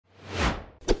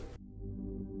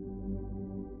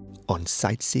On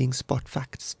Sightseeing Spot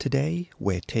Facts today,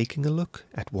 we're taking a look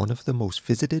at one of the most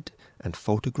visited and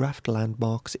photographed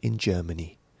landmarks in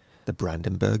Germany, the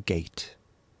Brandenburg Gate.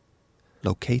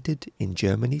 Located in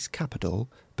Germany's capital,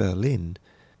 Berlin,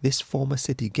 this former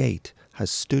city gate has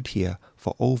stood here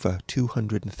for over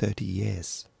 230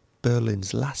 years.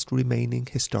 Berlin's last remaining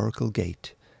historical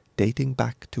gate, dating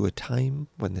back to a time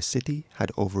when the city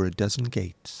had over a dozen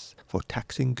gates for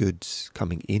taxing goods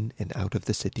coming in and out of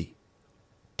the city.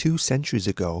 2 centuries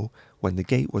ago, when the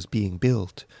gate was being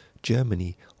built,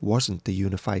 Germany wasn't the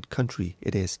unified country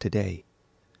it is today.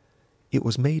 It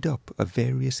was made up of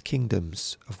various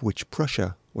kingdoms, of which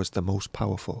Prussia was the most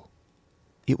powerful.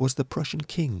 It was the Prussian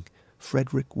king,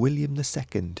 Frederick William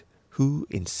II, who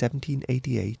in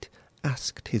 1788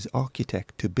 asked his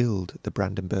architect to build the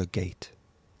Brandenburg Gate.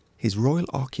 His royal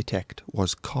architect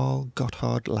was Karl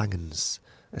Gotthard Langhans,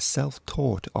 a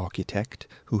self-taught architect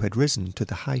who had risen to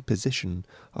the high position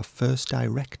of first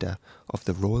director of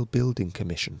the Royal Building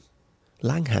Commission.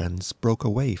 Langhans broke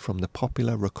away from the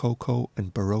popular Rococo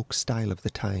and Baroque style of the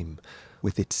time,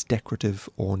 with its decorative,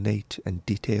 ornate and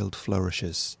detailed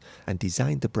flourishes, and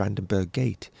designed the Brandenburg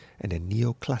Gate in a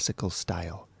neoclassical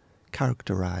style,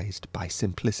 characterized by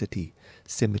simplicity,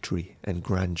 symmetry and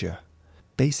grandeur,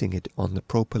 basing it on the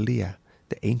propylaea,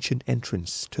 the ancient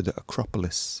entrance to the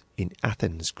Acropolis in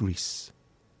Athens, Greece.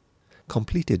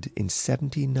 Completed in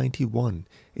 1791,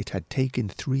 it had taken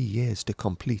 3 years to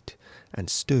complete and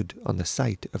stood on the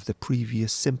site of the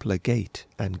previous simpler gate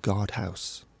and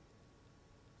guardhouse.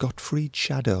 Gottfried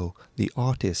Schadow, the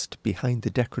artist behind the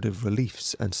decorative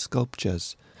reliefs and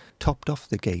sculptures, topped off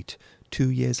the gate 2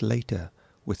 years later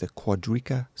with a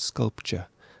quadriga sculpture,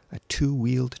 a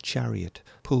 2-wheeled chariot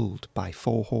pulled by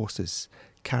 4 horses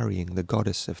carrying the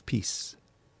goddess of peace.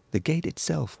 The gate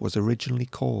itself was originally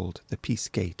called the Peace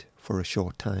Gate for a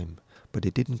short time, but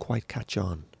it didn't quite catch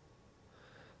on.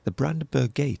 The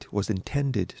Brandenburg Gate was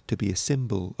intended to be a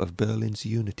symbol of Berlin's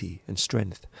unity and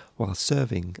strength, while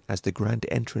serving as the grand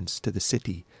entrance to the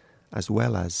city, as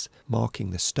well as marking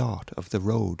the start of the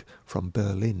road from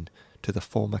Berlin to the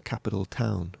former capital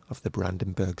town of the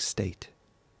Brandenburg state.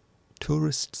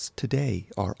 Tourists today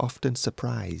are often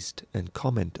surprised and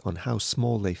comment on how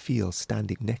small they feel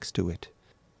standing next to it.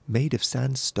 Made of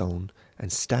sandstone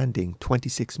and standing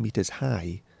 26 meters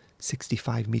high,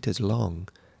 65 meters long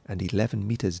and 11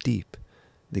 meters deep,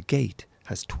 the gate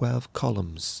has 12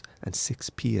 columns and 6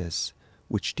 piers,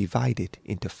 which divide it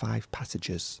into 5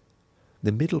 passages.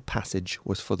 The middle passage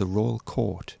was for the royal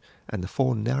court, and the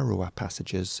 4 narrower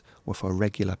passages were for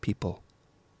regular people.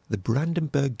 The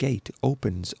Brandenburg Gate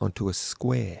opens onto a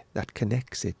square that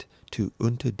connects it to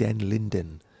Unter den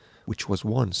Linden, which was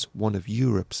once one of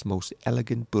Europe's most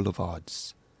elegant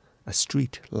boulevards, a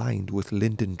street lined with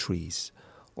linden trees,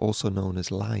 also known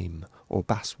as lime or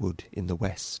basswood in the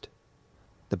west.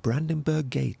 The Brandenburg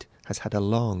Gate has had a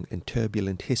long and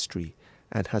turbulent history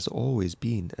and has always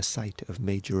been a site of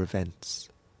major events.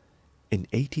 In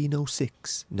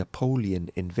 1806, Napoleon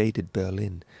invaded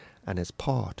Berlin, and as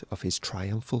part of his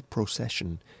triumphal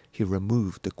procession he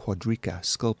removed the quadriga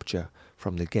sculpture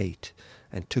from the gate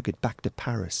and took it back to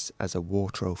Paris as a war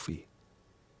trophy.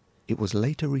 It was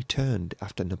later returned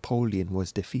after Napoleon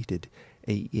was defeated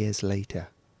 8 years later.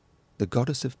 The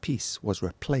goddess of peace was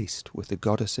replaced with the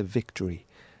goddess of victory,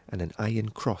 and an iron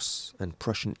cross and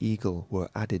Prussian eagle were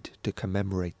added to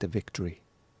commemorate the victory.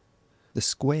 The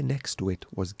square next to it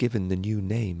was given the new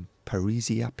name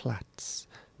Pariser Platz,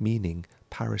 meaning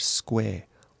Paris Square,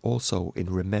 also in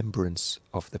remembrance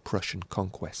of the Prussian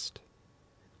conquest.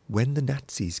 When the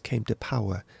Nazis came to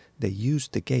power, they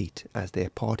used the gate as their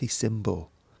party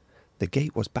symbol. The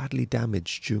gate was badly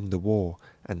damaged during the war,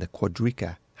 and the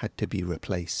quadriga had to be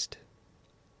replaced.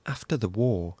 After the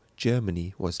war,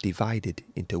 Germany was divided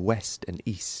into West and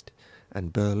East,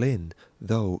 and Berlin,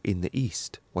 though in the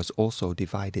East, was also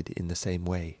divided in the same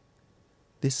way.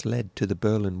 This led to the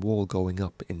Berlin Wall going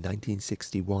up in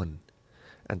 1961,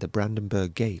 and the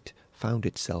Brandenburg Gate found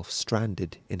itself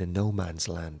stranded in a no-man's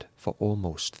land for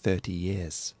almost 30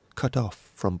 years, cut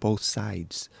off from both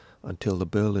sides until the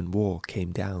Berlin Wall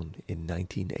came down in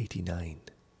 1989.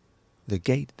 The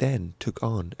gate then took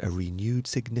on a renewed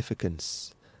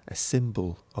significance, a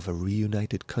symbol of a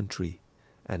reunited country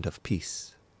and of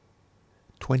peace.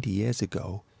 20 years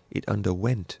ago, it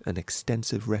underwent an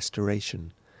extensive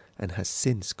restoration and has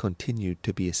since continued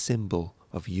to be a symbol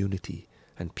of unity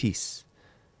and peace,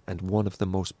 and one of the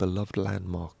most beloved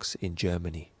landmarks in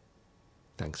Germany.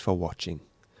 Thanks for watching.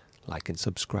 Like and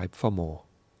subscribe for more.